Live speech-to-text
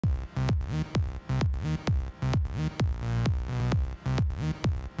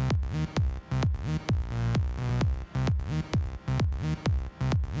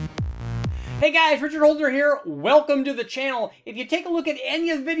Hey guys, Richard Holder here. Welcome to the channel. If you take a look at any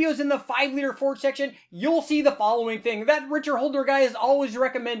of the videos in the 5-liter Ford section, you'll see the following thing. That Richard Holder guy is always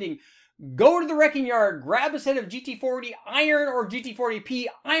recommending. Go to the wrecking yard, grab a set of GT40 iron or GT40P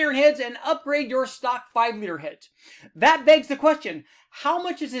iron heads and upgrade your stock 5-liter heads. That begs the question, how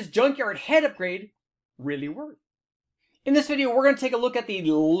much is this Junkyard head upgrade really worth? In this video, we're going to take a look at the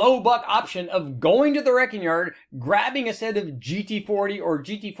low buck option of going to the wrecking yard, grabbing a set of GT40 or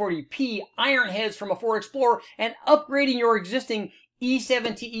GT40P iron heads from a Ford Explorer, and upgrading your existing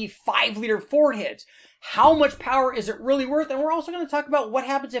E70E 5-liter Ford heads. How much power is it really worth? And we're also going to talk about what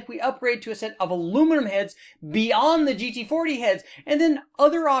happens if we upgrade to a set of aluminum heads beyond the GT40 heads, and then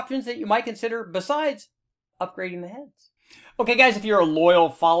other options that you might consider besides upgrading the heads. Okay guys, if you're a loyal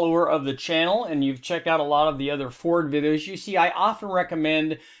follower of the channel and you've checked out a lot of the other Ford videos, you see I often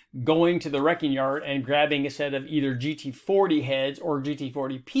recommend going to the wrecking yard and grabbing a set of either GT40 heads or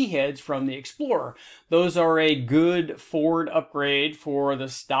GT40P heads from the Explorer. Those are a good Ford upgrade for the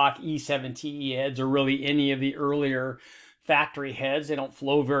stock E70E heads or really any of the earlier factory heads. They don't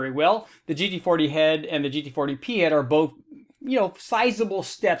flow very well. The GT40 head and the GT40P head are both, you know, sizable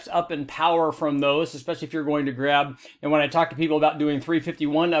steps up in power from those, especially if you're going to grab, and when I talk to people about doing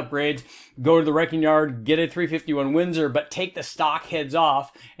 351 upgrades, go to the wrecking yard, get a 351 Windsor, but take the stock heads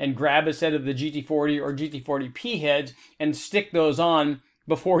off and grab a set of the GT40 or GT40P heads and stick those on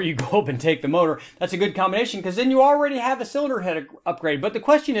before you go up and take the motor. That's a good combination because then you already have a cylinder head upgrade. But the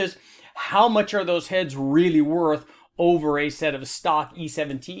question is, how much are those heads really worth over a set of stock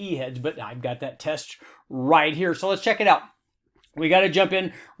E70E heads? But I've got that test right here. So let's check it out. We got to jump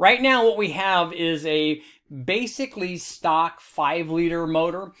in. Right now what we have is a basically stock 5-liter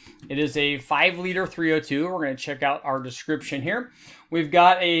motor. It is a 5-liter 302. We're going to check out our description here. We've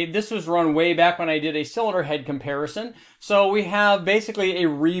got this was run way back when I did a cylinder head comparison. So we have basically a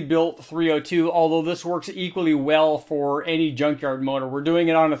rebuilt 302, although this works equally well for any junkyard motor. We're doing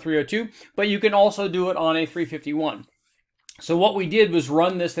it on a 302, but you can also do it on a 351. So what we did was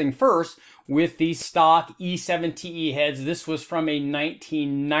run this thing first with the stock E70E heads. This was from a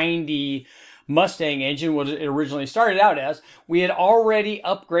 1990 Mustang engine, what it originally started out as. We had already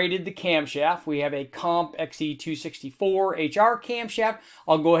upgraded the camshaft. We have a Comp XE264 HR camshaft.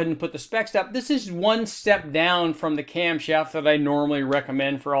 I'll go ahead and put the specs up. This is one step down from the camshaft that I normally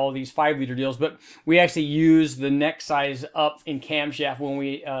recommend for all of these 5-liter deals, but we actually used the next size up in camshaft when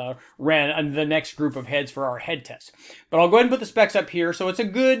we ran the next group of heads for our head test. But I'll go ahead and put the specs up here. So it's a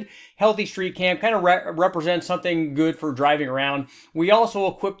good, healthy street cam, kind of represents something good for driving around. We also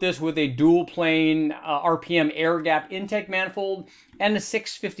equipped this with a dual plane RPM air gap intake manifold and a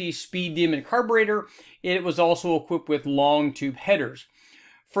 650 speed demon carburetor. It was also equipped with long tube headers.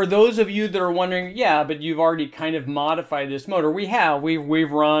 For those of you that are wondering, yeah, but you've already kind of modified this motor. We have. We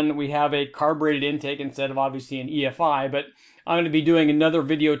have a carbureted intake instead of obviously an EFI, but I'm going to be doing another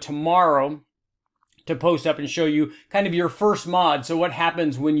video tomorrow to post up and show you kind of your first mod. So what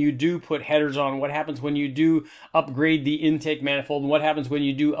happens when you do put headers on, what happens when you do upgrade the intake manifold, and what happens when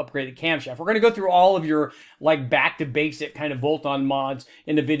you do upgrade the camshaft. We're going to go through all of your like back to basic kind of bolt-on mods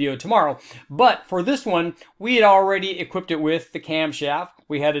in the video tomorrow. But for this one, we had already equipped it with the camshaft.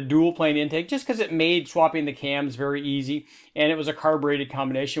 We had a dual plane intake just because it made swapping the cams very easy, and it was a carbureted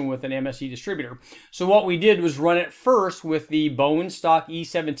combination with an MSE distributor. So what we did was run it first with the bone stock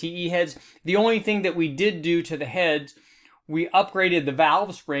E70E heads. The only thing that we did do to the heads, we upgraded the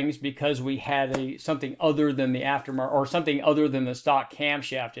valve springs because we had something other than the aftermarket or something other than the stock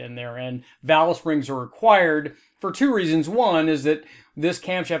camshaft in there, and valve springs are required for two reasons. One is that this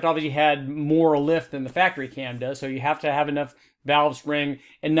camshaft obviously had more lift than the factory cam does, so you have to have enough valve spring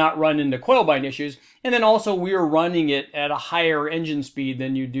and not run into coil bind issues. And then also we are running it at a higher engine speed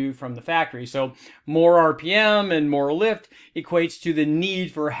than you do from the factory. So more RPM and more lift equates to the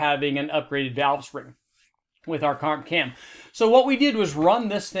need for having an upgraded valve spring with our comp cam. So what we did was run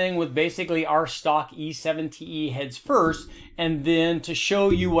this thing with basically our stock E70E heads first, and then to show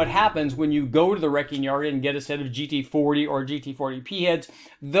you what happens when you go to the wrecking yard and get a set of GT40 or GT40P heads.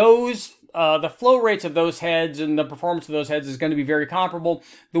 Those the flow rates of those heads and the performance of those heads is going to be very comparable.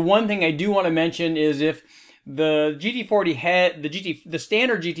 The one thing I do want to mention is if the GT40 head, the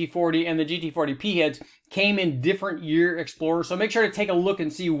standard GT40 and the GT40P heads came in different year Explorers, so make sure to take a look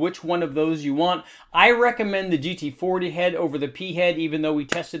and see which one of those you want. I recommend the GT40 head over the P head, even though we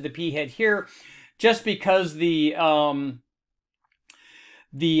tested the P head here, just because the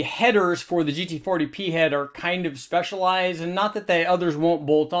headers for the GT40P head are kind of specialized, and not that the others won't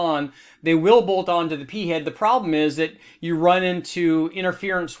bolt on. They will bolt on to the P head. The problem is that you run into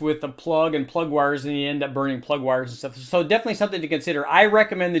interference with the plug and plug wires, and you end up burning plug wires and stuff. So definitely something to consider. I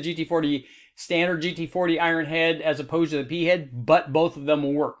recommend the GT40 standard GT40 iron head as opposed to the P head, but both of them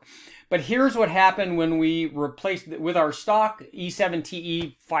will work. But here's what happened when we replaced it with our stock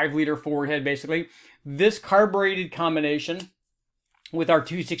E7TE 5-liter forward head, basically. This carbureted combination with our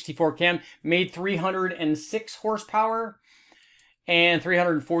 264 cam made 306 horsepower and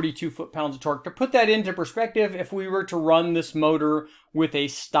 342 foot-pounds of torque. To put that into perspective, if we were to run this motor with a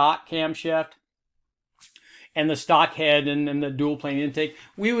stock camshaft and the stock head and the dual plane intake,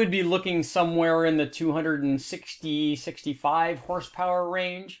 we would be looking somewhere in the 260-65 horsepower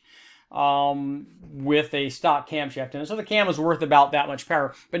range with a stock camshaft in it. So the cam is worth about that much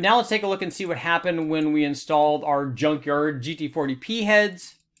power. But now let's take a look and see what happened when we installed our Junkyard GT40P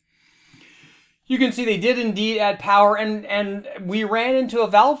heads. You can see they did indeed add power, and we ran into a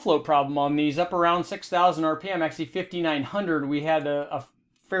valve flow problem on these up around 6,000 RPM, actually 5,900. We had a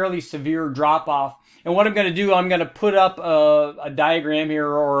fairly severe drop off. And what I'm going to do, I'm going to put up a diagram here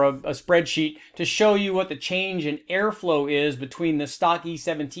or a spreadsheet to show you what the change in airflow is between the stock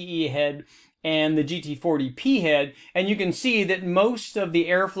E7TE head and the GT40P head. And you can see that most of the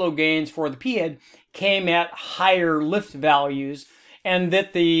airflow gains for the P head came at higher lift values, and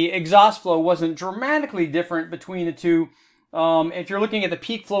that the exhaust flow wasn't dramatically different between the two. If you're looking at the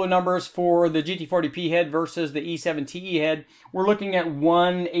peak flow numbers for the GT40P head versus the E7TE head, we're looking at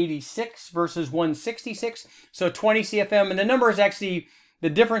 186 versus 166, so 20 CFM, and the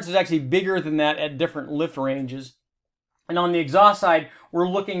difference is actually bigger than that at different lift ranges. And on the exhaust side, we're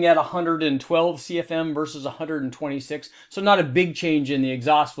looking at 112 CFM versus 126, so not a big change in the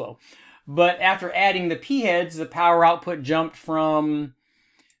exhaust flow. But after adding the P heads, the power output jumped from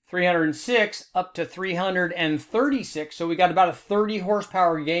 306 up to 336. So we got about a 30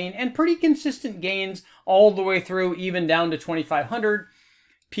 horsepower gain and pretty consistent gains all the way through, even down to 2,500.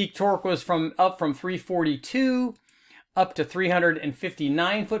 Peak torque was up from 342 up to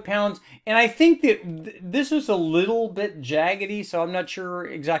 359 foot-pounds. And I think that this was a little bit jaggedy, so I'm not sure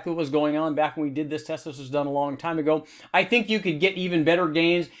exactly what was going on back when we did this test. This was done a long time ago. I think you could get even better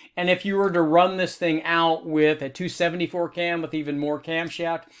gains, and if you were to run this thing out with a 274 cam with even more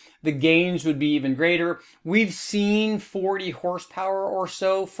camshaft, the gains would be even greater. We've seen 40 horsepower or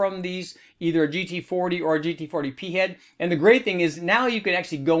so from these, either a GT40 or a GT40P head. And the great thing is now you can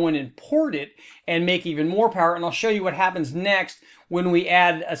actually go in and port it and make even more power. And I'll show you what happens next when we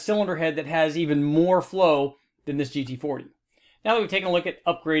add a cylinder head that has even more flow than this GT40. Now that we've taken a look at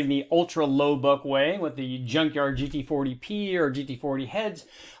upgrading the ultra low buck way with the Junkyard GT40P or GT40 heads,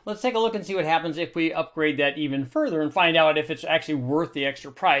 let's take a look and see what happens if we upgrade that even further and find out if it's actually worth the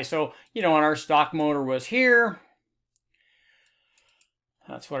extra price. So, you know, our stock motor was here.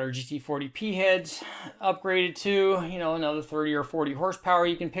 That's what our GT40P heads upgraded to, you know, another 30 or 40 horsepower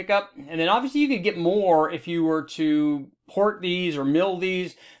you can pick up. And then obviously you could get more if you were to port these or mill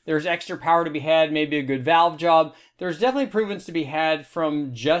these. There's extra power to be had, maybe a good valve job. There's definitely improvements to be had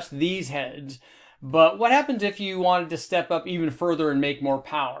from just these heads. But what happens if you wanted to step up even further and make more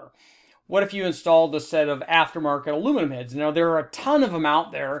power? What if you installed a set of aftermarket aluminum heads? Now, there are a ton of them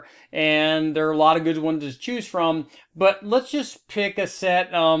out there, and there are a lot of good ones to choose from. But let's just pick a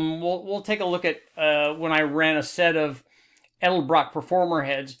set. We'll take a look at when I ran a set of Edelbrock Performer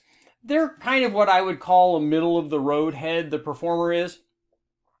heads. They're kind of what I would call a middle-of-the-road head, the Performer is.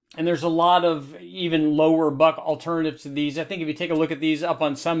 And there's a lot of even lower buck alternatives to these. I think if you take a look at these up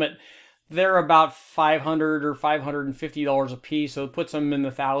on Summit, they're about $500 or $550 a piece, so it puts them in the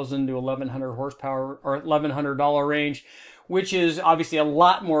 1,000 to 1,100 horsepower or $1,100 range, which is obviously a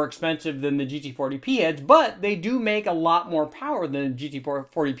lot more expensive than the GT40P heads, but they do make a lot more power than the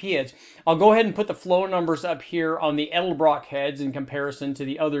GT40P heads. I'll go ahead and put the flow numbers up here on the Edelbrock heads in comparison to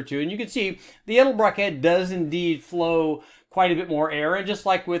the other two, and you can see the Edelbrock head does indeed flow quite a bit more air, and just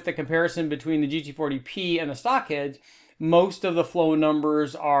like with the comparison between the GT40P and the stock heads, most of the flow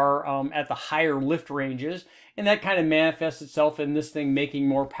numbers are at the higher lift ranges, and that kind of manifests itself in this thing making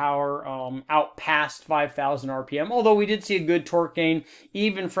more power out past 5,000 RPM, although we did see a good torque gain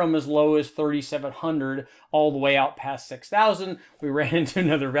even from as low as 3,700 all the way out past 6,000. We ran into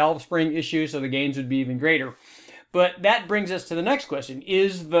another valve spring issue, so the gains would be even greater. But that brings us to the next question.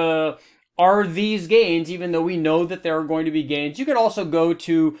 Are these gains, even though we know that there are going to be gains? You could also go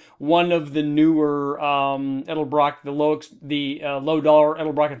to one of the newer Edelbrock, the low dollar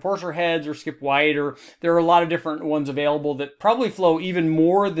Edelbrock Enforcer heads, or Skip White, or there are a lot of different ones available that probably flow even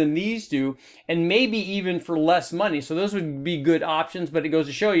more than these do, and maybe even for less money. So those would be good options, but it goes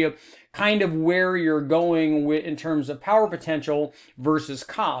to show you kind of where you're going in terms of power potential versus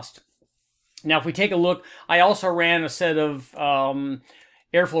cost. Now, if we take a look, I also ran a set of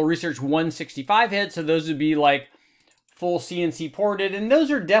Airflow Research 165 heads, so those would be like full CNC ported, and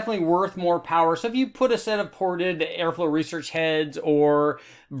those are definitely worth more power. So if you put a set of ported Airflow Research heads or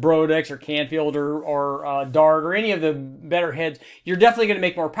Brodex or Canfield or Dart or any of the better heads, you're definitely going to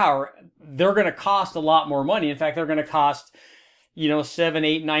make more power. They're going to cost a lot more money. In fact, they're going to cost, you know,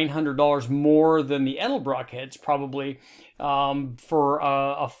 $700, $800, $900 more than the Edelbrock heads probably for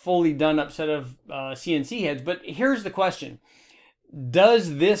a fully done up set of CNC heads. But here's the question.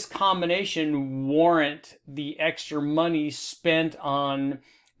 Does this combination warrant the extra money spent on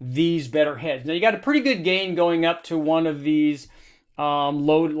these better heads? Now, you got a pretty good gain going up to one of these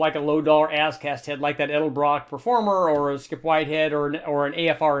like a low dollar ASCAST head, like that Edelbrock Performer or a Skip White head or an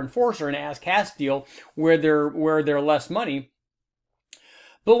AFR Enforcer, an ASCAST deal, where they're less money.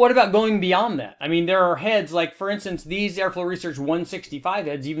 But what about going beyond that? I mean, there are heads like, for instance, these Airflow Research 165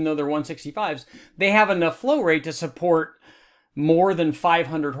 heads, even though they're 165s, they have enough flow rate to support more than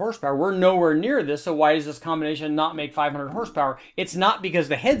 500 horsepower. We're nowhere near this, so why does this combination not make 500 horsepower? It's not because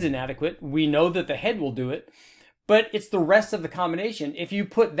the head's inadequate. We know that the head will do it, but it's the rest of the combination. If you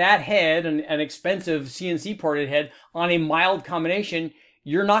put that head, an expensive CNC ported head, on a mild combination,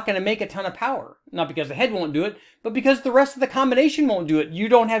 you're not going to make a ton of power. Not because the head won't do it, but because the rest of the combination won't do it. You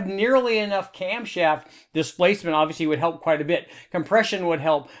don't have nearly enough camshaft displacement. Obviously would help quite a bit. Compression would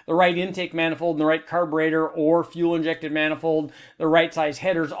help. The right intake manifold and the right carburetor or fuel injected manifold, the right size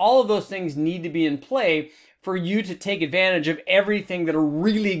headers, all of those things need to be in play for you to take advantage of everything that a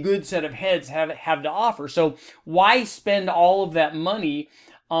really good set of heads have to offer. So why spend all of that money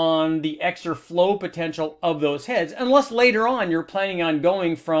on the extra flow potential of those heads, unless later on you're planning on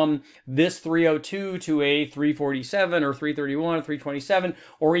going from this 302 to a 347 or 331 or 327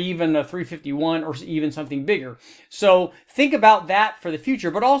 or even a 351 or even something bigger. So think about that for the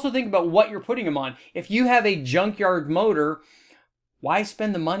future, but also think about what you're putting them on. If you have a junkyard motor, why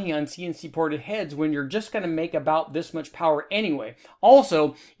spend the money on CNC ported heads when you're just going to make about this much power anyway?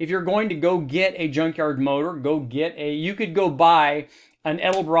 Also, if you're going to go get a junkyard motor, you could go buy an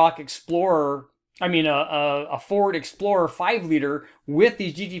Edelbrock Explorer, a Ford Explorer 5-liter with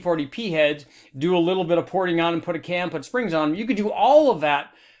these GT40P heads, do a little bit of porting on and put a cam, put springs on them. You could do all of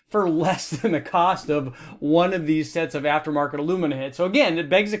that for less than the cost of one of these sets of aftermarket aluminum heads. So again, it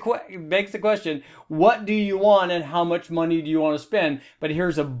begs the question, what do you want and how much money do you want to spend? But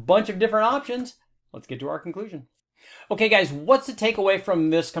here's a bunch of different options. Let's get to our conclusion. Okay guys, what's the takeaway from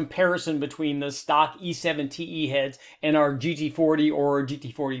this comparison between the stock E7TE heads and our GT40 or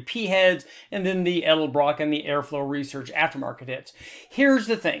GT40P heads, and then the Edelbrock and the Airflow Research aftermarket heads? Here's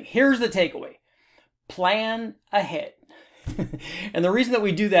the thing, here's the takeaway. Plan ahead. And the reason that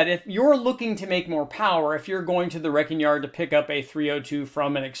we do that, if you're looking to make more power, if you're going to the wrecking yard to pick up a 302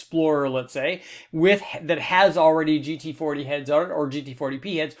 from an Explorer, let's say, that has already GT40 heads on it or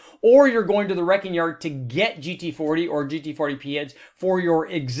GT40P heads, or you're going to the wrecking yard to get GT40 or GT40P heads for your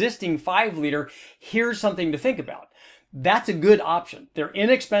existing 5-liter, here's something to think about. That's a good option. They're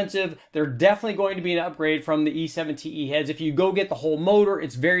inexpensive. They're definitely going to be an upgrade from the E7TE heads. If you go get the whole motor,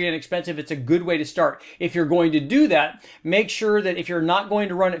 it's very inexpensive. It's a good way to start. If you're going to do that, make sure that if you're not going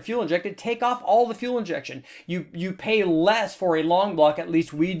to run it fuel injected, take off all the fuel injection. You pay less for a long block, at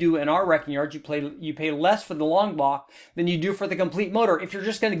least we do in our wrecking yards. You pay less for the long block than you do for the complete motor. If you're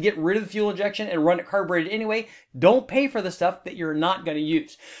just going to get rid of the fuel injection and run it carbureted anyway, don't pay for the stuff that you're not going to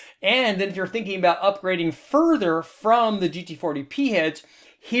use. And then if you're thinking about upgrading further from the GT40P heads,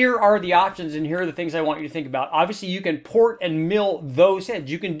 here are the options and here are the things I want you to think about. Obviously, you can port and mill those heads.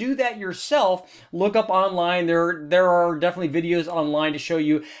 You can do that yourself. Look up online. There are definitely videos online to show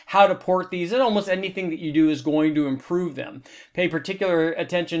you how to port these, and almost anything that you do is going to improve them. Pay particular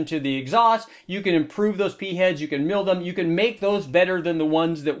attention to the exhaust. You can improve those P heads. You can mill them. You can make those better than the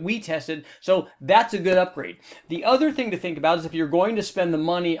ones that we tested. So that's a good upgrade. The other thing to think about is if you're going to spend the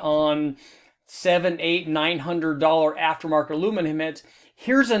money on $700, $800, $900 aftermarket aluminum heads,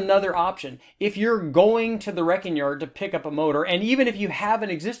 here's another option. If you're going to the wrecking yard to pick up a motor, and even if you have an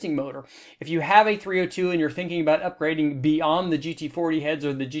existing motor, if you have a 302 and you're thinking about upgrading beyond the GT40 heads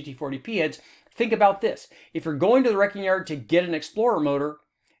or the GT40P heads, think about this. If you're going to the wrecking yard to get an Explorer motor,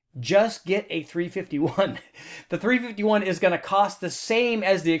 just get a 351. The 351 is going to cost the same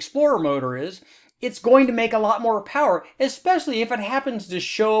as the Explorer motor is. It's going to make a lot more power, especially if it happens to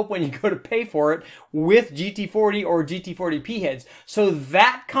show up when you go to pay for it with GT40 or GT40P heads. So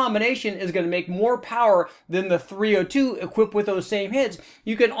that combination is going to make more power than the 302 equipped with those same heads.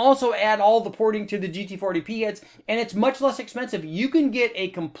 You can also add all the porting to the GT40P heads, and it's much less expensive. You can get a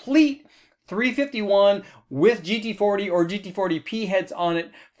complete 351 with GT40 or GT40P heads on it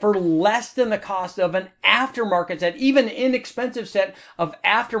for less than the cost of an aftermarket set, even an inexpensive set of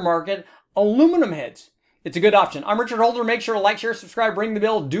aftermarket aluminum heads. it's a good option. I'm Richard Holder. Make sure to like, share, subscribe, ring the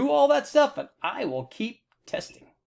bell, do all that stuff, and I will keep testing.